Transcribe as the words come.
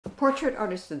Portrait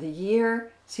Artist of the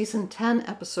Year, Season 10,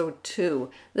 Episode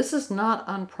 2. This is not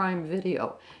on Prime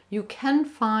Video. You can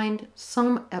find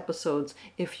some episodes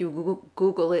if you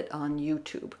Google it on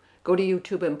YouTube. Go to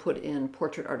YouTube and put in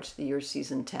Portrait Artist of the Year,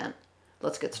 Season 10.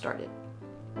 Let's get started.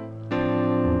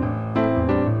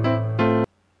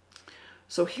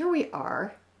 So here we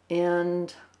are,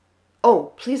 and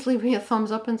oh, please leave me a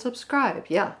thumbs up and subscribe.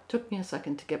 Yeah, took me a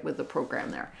second to get with the program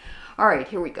there. All right,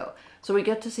 here we go. So we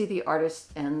get to see the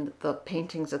artists and the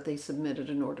paintings that they submitted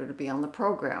in order to be on the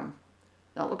program.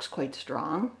 That looks quite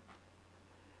strong.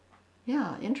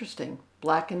 Yeah, interesting.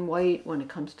 Black and white when it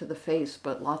comes to the face,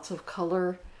 but lots of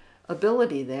color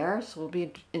ability there. So it'll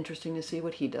be interesting to see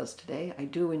what he does today. I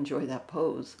do enjoy that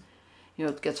pose. You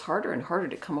know, it gets harder and harder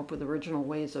to come up with original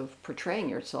ways of portraying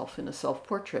yourself in a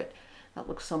self-portrait. That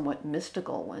looks somewhat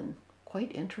mystical and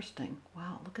quite interesting.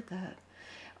 Wow, look at that.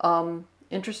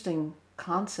 Interesting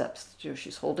concepts. You know,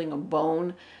 she's holding a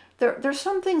bone. There's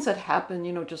some things that happen,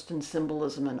 you know, just in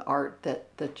symbolism and art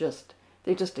that just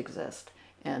exist.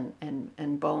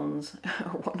 And bones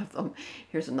are one of them.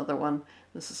 Here's another one.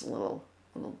 This is a little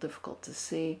difficult to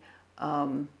see.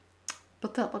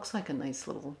 But that looks like a nice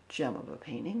little gem of a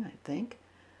painting, I think.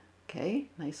 Okay,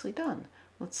 nicely done.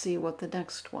 Let's see what the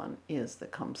next one is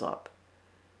that comes up.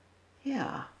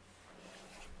 Yeah.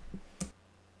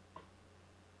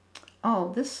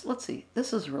 Oh, let's see.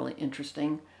 This is really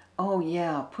interesting. Oh,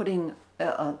 yeah, putting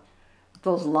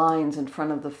those lines in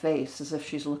front of the face as if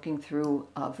she's looking through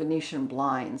Venetian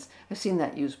blinds. I've seen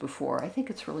that used before. I think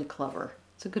it's really clever.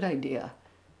 It's a good idea.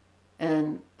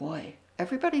 And boy,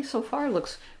 everybody so far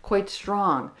looks quite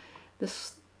strong.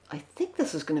 I think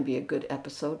this is going to be a good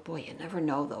episode. Boy, you never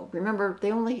know, though. Remember,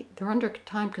 they're under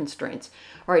time constraints.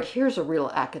 All right, here's a real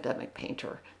academic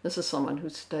painter. This is someone who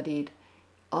studied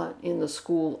in the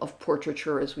school of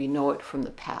portraiture as we know it from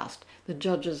the past. The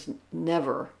judges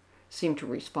never seem to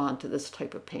respond to this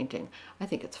type of painting. I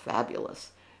think it's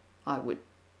fabulous. I would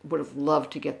have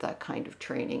loved to get that kind of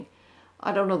training.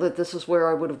 I don't know that this is where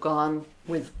I would have gone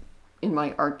in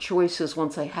my art choices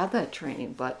once I had that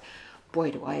training, but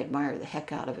boy, do I admire the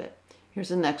heck out of it. Here's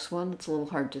the next one. It's a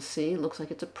little hard to see. It looks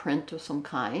like it's a print of some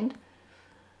kind.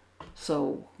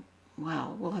 So,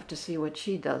 wow, we'll have to see what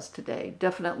she does today.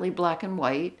 Definitely black and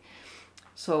white,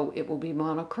 so it will be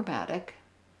monochromatic,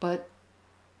 but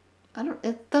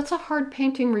that's a hard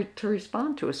painting to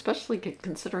respond to, especially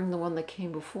considering the one that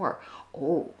came before.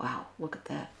 Oh, wow, look at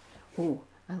that. Oh,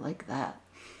 I like that.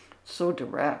 So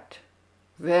direct.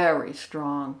 Very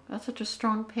strong. That's such a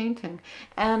strong painting.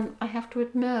 And I have to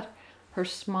admit, her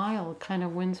smile kind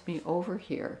of wins me over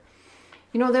here.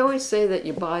 You know, they always say that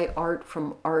you buy art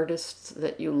from artists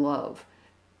that you love.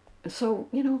 So,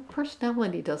 you know,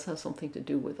 personality does have something to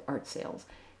do with art sales,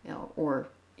 you know, or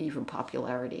even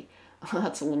popularity.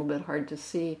 That's a little bit hard to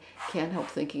see. Can't help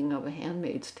thinking of A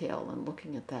Handmaid's Tale and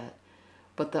looking at that.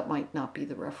 But that might not be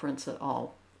the reference at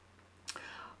all.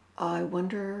 I'm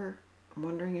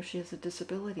wondering if she has a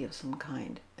disability of some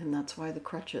kind, and that's why the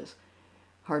crutches.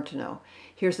 Hard to know.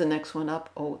 Here's the next one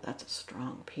up. Oh, that's a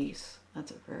strong piece.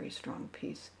 That's a very strong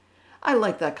piece. I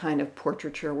like that kind of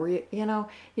portraiture where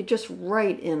you just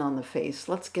right in on the face.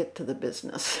 Let's get to the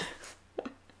business.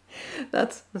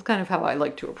 That's kind of how I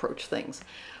like to approach things.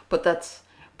 But that's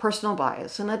personal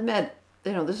bias. And admit,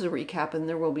 you know, this is a recap and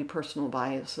there will be personal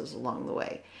biases along the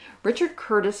way. Richard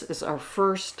Curtis is our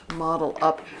first model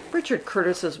up. Richard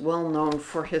Curtis is well known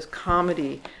for his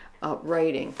comedy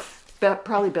writing.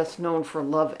 Probably best known for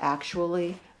Love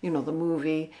Actually, you know, the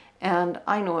movie. And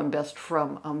I know him best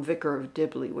from Vicar of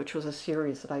Dibley, which was a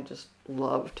series that I just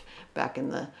loved back in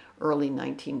the early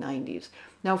 1990s.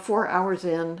 Now, 4 hours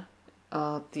in,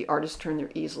 the artists turn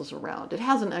their easels around. It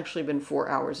hasn't actually been 4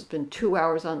 hours. It's been 2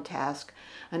 hours on task,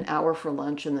 an hour for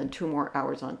lunch, and then 2 more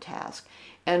hours on task.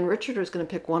 And Richard is going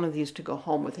to pick one of these to go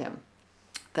home with him.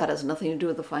 That has nothing to do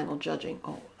with the final judging.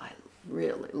 Oh, I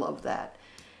really love that.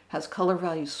 Has color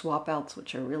value swap outs,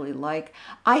 which I really like.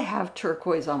 I have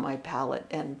turquoise on my palette,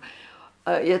 and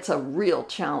it's a real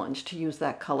challenge to use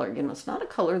that color. You know, it's not a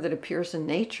color that appears in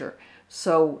nature.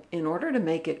 So in order to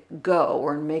make it go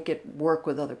or make it work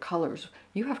with other colors,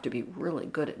 you have to be really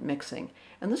good at mixing.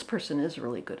 And this person is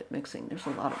really good at mixing. There's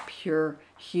a lot of pure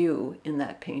hue in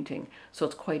that painting, so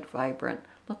it's quite vibrant.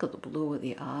 Look at the blue of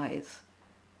the eyes.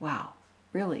 Wow,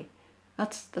 really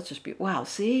That's just beautiful. Wow,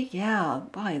 see? Yeah,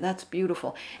 boy, that's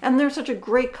beautiful. And there's such a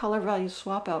great color value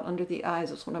swap out under the eyes.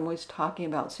 That's what I'm always talking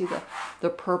about. See the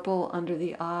purple under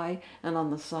the eye and on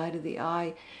the side of the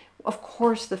eye? Of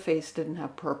course the face didn't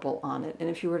have purple on it. And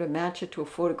if you were to match it to a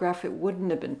photograph, it wouldn't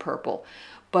have been purple.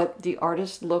 But the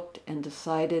artist looked and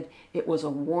decided it was a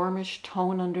warmish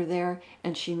tone under there,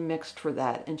 and she mixed for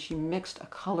that. And she mixed a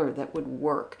color that would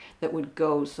work, that would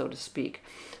go, so to speak.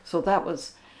 So that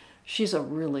was... She's a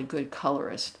really good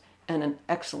colorist and an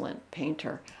excellent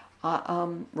painter.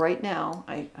 Right now,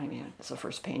 I mean, it's the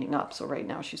first painting up, so right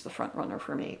now she's the front runner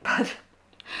for me.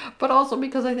 But also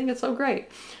because I think it's so great.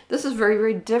 This is very,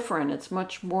 very different. It's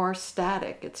much more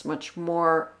static. It's much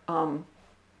more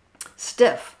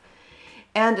stiff.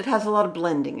 And it has a lot of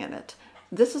blending in it.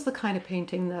 This is the kind of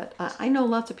painting that I know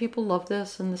lots of people love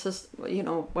this, and this is, you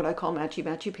know, what I call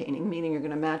matchy-matchy painting, meaning you're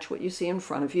going to match what you see in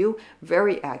front of you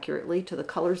very accurately to the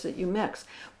colors that you mix.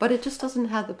 But it just doesn't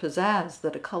have the pizzazz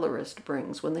that a colorist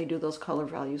brings when they do those color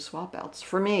value swap outs.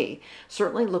 For me,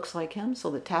 certainly looks like him, so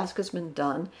the task has been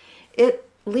done. It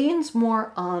leans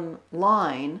more on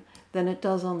line than it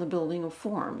does on the building of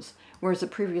forms, whereas the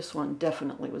previous one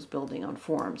definitely was building on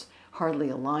forms, hardly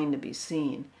a line to be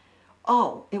seen.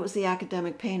 Oh, it was the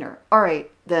academic painter. All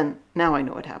right, then now I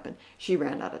know what happened. She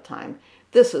ran out of time.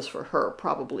 This is for her,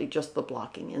 probably just the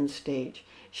blocking in stage.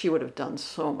 She would have done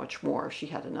so much more if she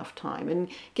had enough time. And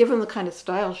given the kind of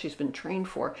style she's been trained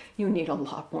for, you need a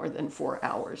lot more than 4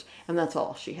 hours. And that's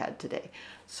all she had today.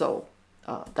 So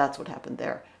that's what happened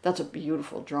there. That's a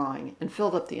beautiful drawing and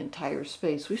filled up the entire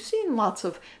space. We've seen lots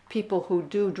of people who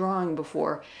do drawing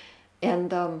before,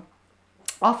 and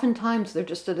oftentimes they're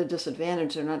just at a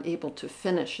disadvantage. They're not able to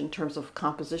finish in terms of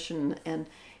composition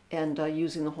and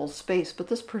using the whole space, but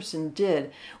this person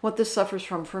did. What this suffers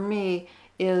from for me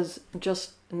is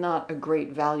just not a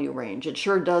great value range. It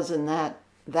sure does in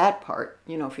that part.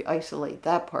 You know, if you isolate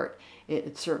that part,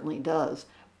 it certainly does.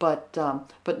 But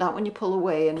not when you pull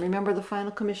away. And remember, the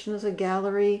final commission is a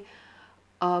gallery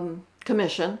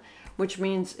commission, which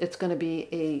means it's going to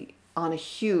be on a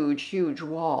huge, huge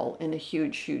wall in a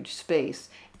huge, huge space.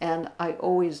 And I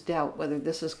always doubt whether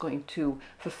this is going to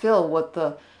fulfill what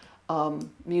the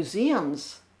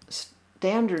museum's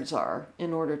standards are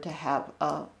in order to have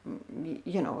a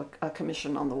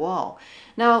commission on the wall.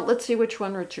 Now, let's see which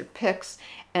one Richard picks.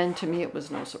 And to me, it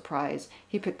was no surprise.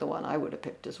 He picked the one I would have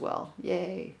picked as well.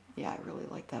 Yay. Yeah, I really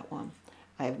like that one.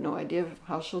 I have no idea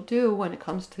how she'll do when it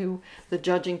comes to the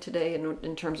judging today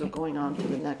in terms of going on to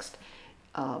the next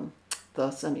the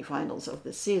semifinals of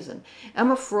this season.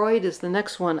 Emma Freud is the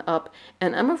next one up,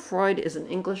 and Emma Freud is an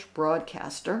English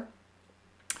broadcaster.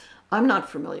 I'm not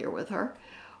familiar with her,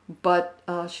 but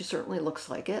she certainly looks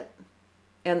like it.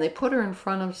 And they put her in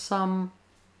front of some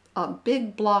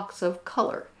big blocks of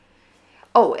color.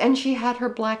 Oh, and she had her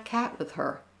black cat with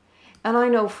her. And I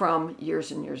know from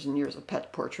years and years and years of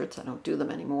pet portraits, I don't do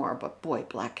them anymore, but boy,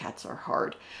 black cats are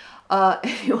hard.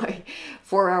 Anyway,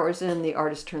 4 hours in, the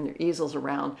artist turned their easels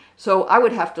around. So I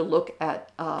would have to look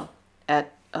at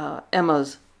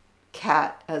Emma's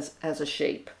cat as a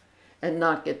shape and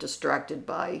not get distracted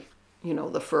by, you know,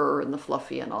 the fur and the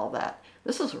fluffy and all that.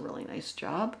 This is a really nice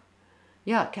job.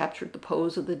 Yeah, captured the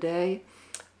pose of the day.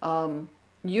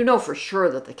 You know for sure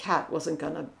that the cat wasn't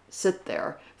going to sit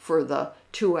there for the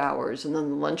 2 hours and then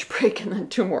the lunch break and then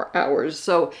 2 more hours.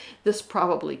 So this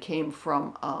probably came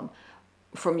from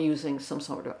using some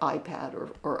sort of iPad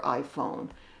or iPhone,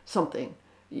 something,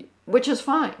 which is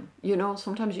fine. You know,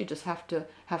 sometimes you just have to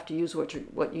use what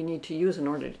you need to use in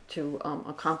order to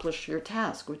accomplish your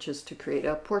task, which is to create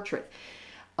a portrait.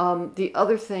 The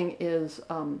other thing is,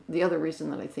 the other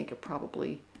reason that I think it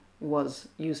probably was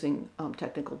using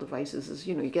technical devices is,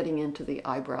 you know, you're getting into the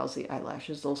eyebrows, the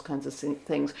eyelashes, those kinds of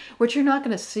things, which you're not going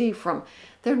to see from,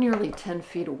 they're nearly 10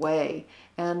 feet away,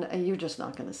 and you're just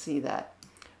not going to see that.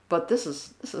 But this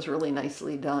is really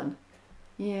nicely done.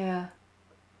 Yeah.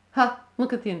 Ha!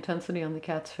 Look at the intensity on the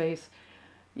cat's face.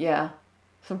 Yeah.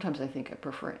 Sometimes I think I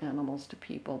prefer animals to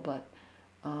people,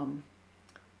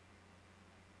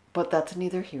 but that's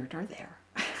neither here nor there.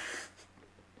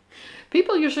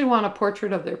 People usually want a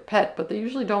portrait of their pet, but they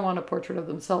usually don't want a portrait of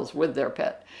themselves with their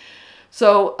pet.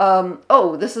 So,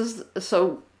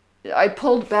 so I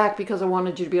pulled back because I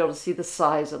wanted you to be able to see the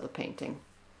size of the painting.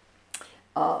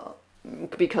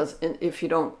 Because if you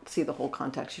don't see the whole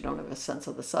context, you don't have a sense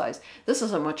of the size. This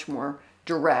is a much more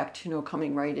direct, you know,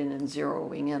 coming right in and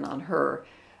zeroing in on her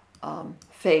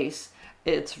face.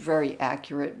 It's very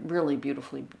accurate, really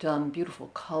beautifully done, beautiful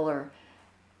color,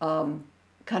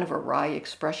 kind of a wry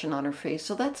expression on her face.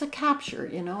 So that's a capture,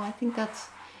 you know. I think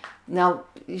Now,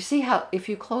 you see how if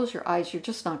you close your eyes, you're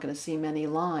just not going to see many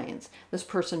lines. This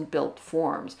person built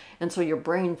forms, and so your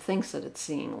brain thinks that it's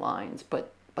seeing lines,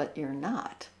 but you're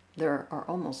not. There are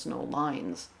almost no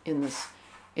lines in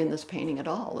this painting at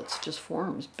all. It's just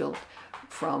forms built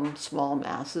from small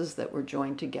masses that were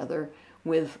joined together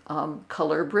with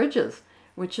color bridges,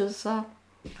 which is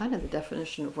kind of the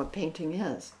definition of what painting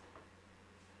is.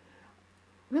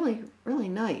 Really, really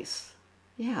nice.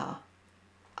 Yeah.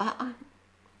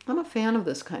 I'm a fan of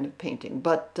this kind of painting,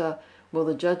 but will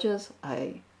the judges?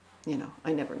 I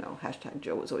never know. Hashtag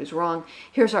Joe was always wrong.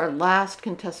 Here's our last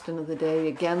contestant of the day.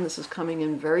 Again, this is coming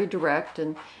in very direct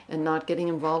and not getting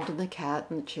involved in the cat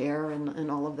and the chair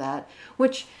and all of that,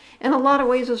 which in a lot of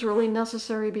ways is really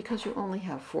necessary because you only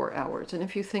have 4 hours. And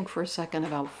if you think for a second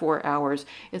about 4 hours,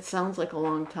 it sounds like a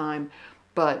long time,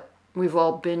 but we've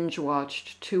all binge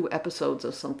watched 2 episodes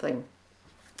of something.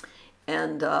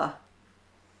 And,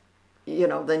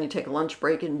 then you take a lunch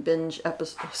break and binge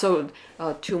episode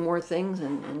 2 more things,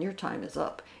 and your time is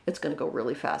up. It's going to go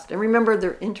really fast. And remember,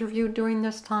 they're interviewed during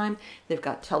this time. They've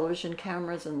got television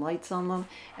cameras and lights on them,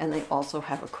 and they also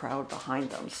have a crowd behind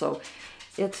them. So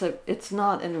it's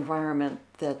not an environment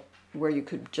where you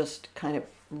could just kind of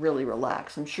really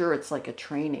relax. I'm sure it's like a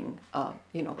training,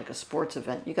 like a sports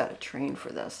event. You got to train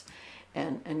for this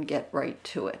and get right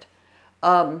to it.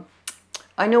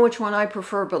 I know which one I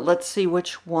prefer, but let's see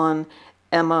which one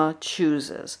Emma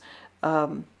chooses.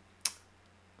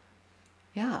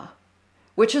 Yeah,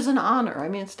 which is an honor. I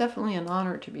mean, it's definitely an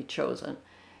honor to be chosen.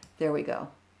 There we go.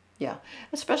 Yeah,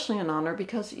 especially an honor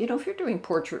because, if you're doing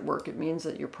portrait work, it means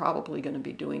that you're probably going to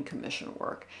be doing commission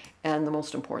work. And the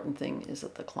most important thing is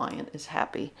that the client is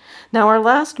happy. Now, our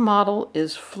last model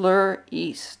is Fleur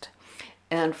East.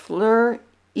 And Fleur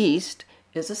East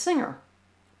is a singer.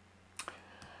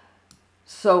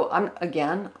 So I'm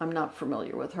not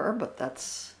familiar with her, but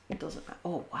it doesn't matter.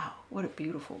 Oh, wow. What a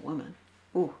beautiful woman.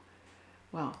 Ooh,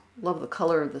 wow. Love the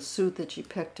color of the suit that she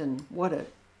picked, and what a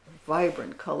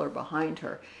vibrant color behind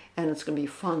her. And it's going to be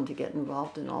fun to get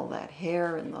involved in all that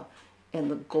hair and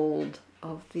the gold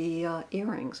of the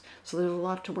earrings. So there's a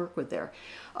lot to work with there.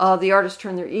 The artists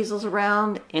turn their easels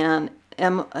around, and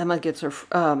Emma gets her,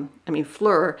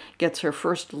 Fleur gets her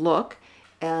first look,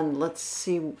 and let's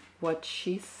see what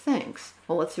she thinks.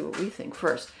 Well, let's see what we think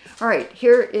first. All right,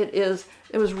 here it is.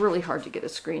 It was really hard to get a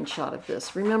screenshot of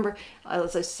this. Remember,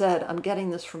 as I said, I'm getting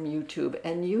this from YouTube,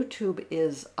 and YouTube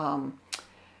is, I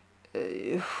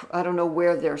don't know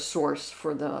where their source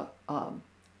for the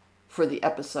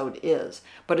episode is,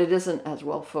 but it isn't as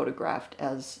well photographed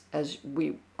as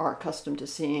we are accustomed to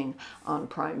seeing on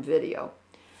Prime Video.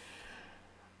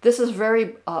 This is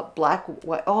very black,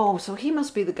 white. Oh, so he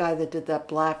must be the guy that did that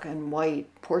black and white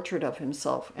portrait of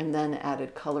himself and then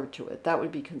added color to it. That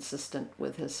would be consistent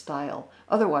with his style.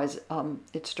 Otherwise,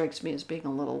 it strikes me as being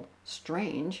a little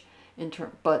strange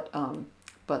but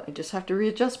I just have to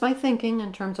readjust my thinking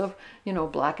in terms of,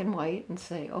 black and white, and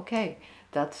say, okay,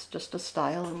 that's just a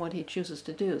style and what he chooses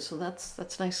to do. So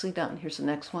that's nicely done. Here's the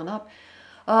next one up.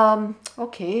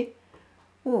 Okay.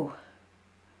 Ooh.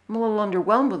 I'm a little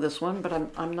underwhelmed with this one, but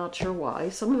I'm not sure why.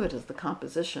 Some of it is the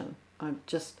composition. I'm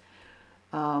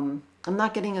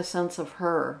not getting a sense of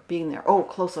her being there. Oh,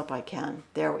 close up I can.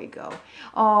 There we go.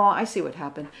 Oh, I see what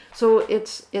happened. So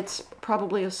it's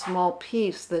probably a small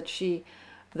piece that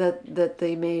that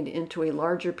they made into a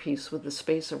larger piece with the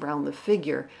space around the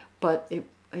figure, but it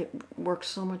works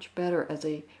so much better as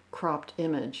a cropped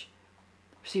image.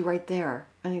 See right there?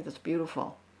 I think that's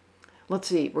beautiful. Let's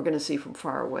see. We're going to see from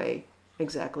far away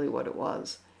exactly what it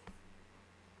was.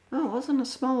 Oh, it wasn't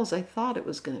as small as I thought it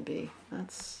was going to be.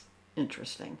 That's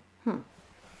interesting.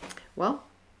 Well,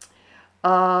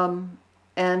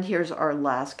 and here's our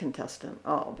last contestant.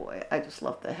 Oh boy, I just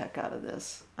love the heck out of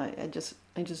this. I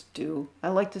just do. I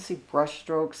like to see brush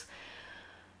strokes.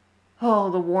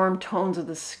 Oh, the warm tones of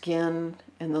the skin,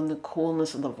 and then the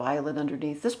coolness of the violet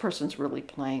underneath. This person's really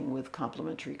playing with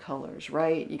complementary colors,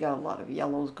 right? You got a lot of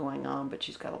yellows going on, but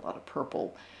she's got a lot of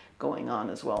purple going on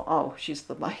as well. Oh, she's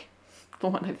the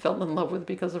one I fell in love with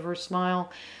because of her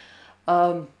smile.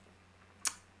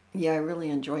 Yeah, I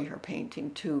really enjoy her painting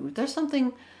too. There's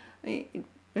something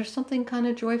kind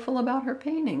of joyful about her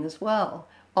painting as well.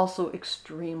 Also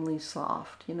extremely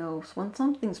soft. When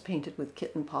something's painted with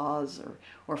kitten paws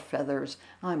or feathers,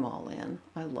 I'm all in.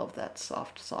 I love that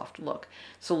soft look.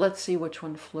 So let's see which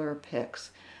one Fleur picks.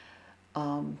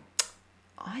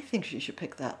 I think she should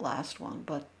pick that last one,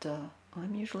 but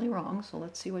I'm usually wrong, so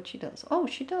let's see what she does. Oh,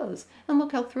 she does. And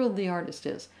look how thrilled the artist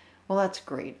is. Well, that's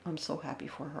great. I'm so happy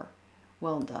for her.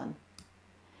 Well done.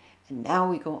 And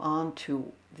now we go on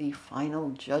to the final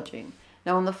judging.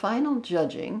 Now, in the final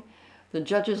judging, The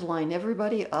judges line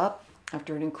everybody up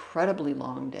after an incredibly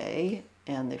long day,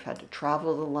 and they've had to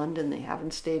travel to London. They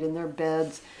haven't stayed in their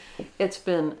beds. It's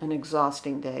been an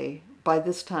exhausting day. By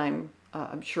this time,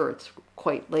 I'm sure it's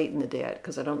quite late in the day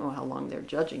because I don't know how long their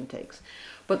judging takes.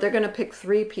 But they're going to pick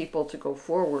 3 people to go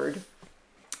forward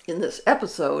in this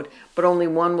episode, but only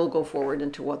one will go forward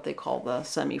into what they call the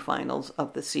semifinals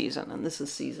of the season. And this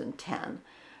is season 10.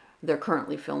 They're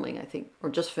currently filming, I think, or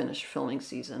just finished filming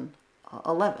season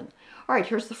 11. All right,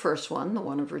 here's the first one, the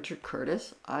one of Richard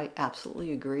Curtis. I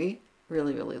absolutely agree.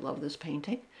 Really, really love this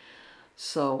painting.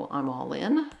 So I'm all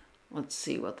in. Let's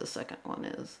see what the second one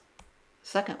is.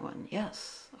 Second one,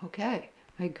 yes. Okay,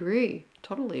 I agree.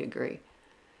 Totally agree.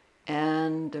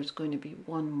 And there's going to be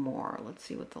one more. Let's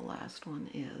see what the last one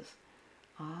is.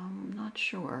 I'm not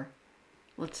sure.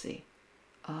 Let's see.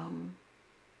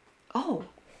 Oh,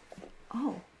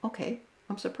 okay.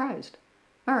 I'm surprised.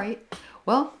 All right.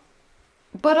 Well,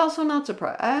 but also not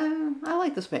surprised. I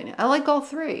like this painting. I like all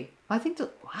 3. I think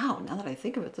that, wow, now that I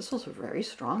think of it, this was a very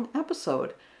strong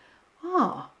episode.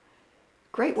 Ah,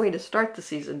 great way to start the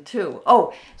season too.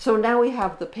 Oh, so now we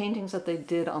have the paintings that they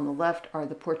did on the left are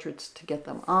the portraits to get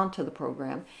them onto the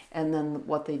program, and then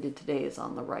what they did today is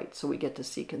on the right. So we get to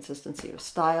see consistency of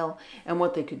style and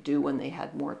what they could do when they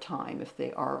had more time if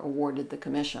they are awarded the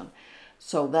commission.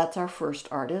 So that's our first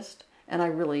artist, and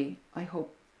I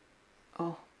hope,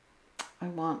 oh, I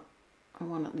want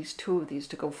at least 2 of these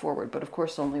to go forward, but of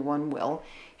course only one will.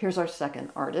 Here's our second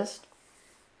artist.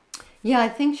 Yeah, I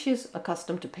think she's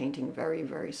accustomed to painting very,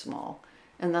 very small.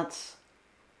 And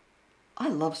I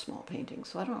love small paintings,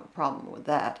 so I don't have a problem with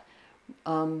that.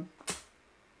 But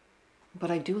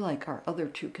I do like our other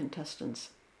 2 contestants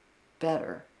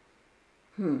better.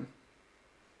 I don't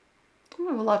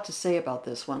have a lot to say about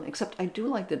this one, except I do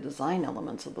like the design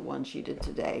elements of the one she did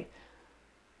today.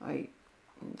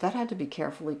 That had to be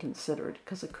carefully considered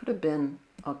because it could have been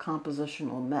a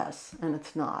compositional mess, and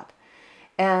it's not.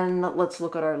 And let's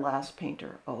look at our last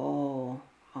painter. Oh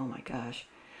my gosh.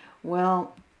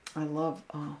 Well, I love,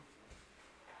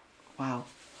 wow.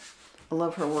 I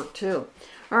love her work too.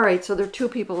 All right, so there are 2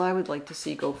 people I would like to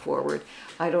see go forward.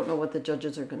 I don't know what the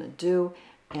judges are going to do,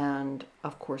 and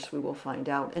of course we will find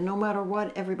out. And no matter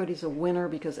what, everybody's a winner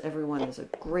because everyone is a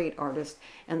great artist,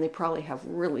 and they probably have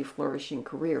really flourishing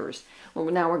careers. Well,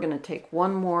 now we're going to take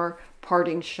one more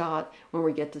parting shot when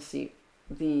we get to see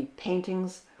the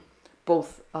paintings,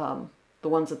 both the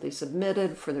ones that they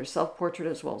submitted for their self-portrait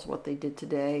as well as what they did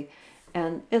today.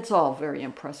 And it's all very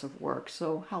impressive work.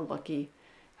 So how lucky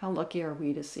are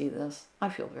we to see this? I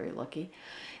feel very lucky.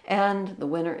 And the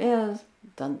winner is,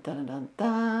 dun dun dun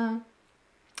dun.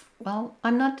 Well,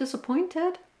 I'm not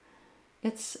disappointed.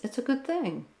 It's a good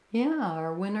thing. Yeah,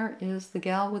 our winner is the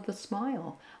gal with the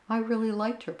smile. I really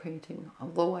liked her painting,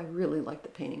 although I really liked the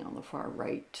painting on the far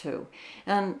right too.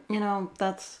 And, you know,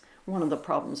 that's one of the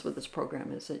problems with this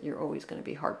program is that you're always going to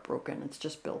be heartbroken. It's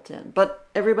just built in. But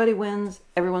everybody wins.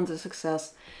 Everyone's a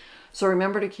success. So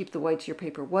remember to keep the whites of your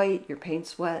paper white, your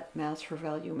paints wet, mass for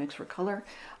value, mix for color.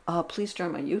 Please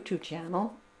join my YouTube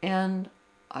channel, and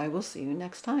I will see you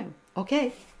next time.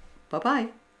 Okay, bye-bye.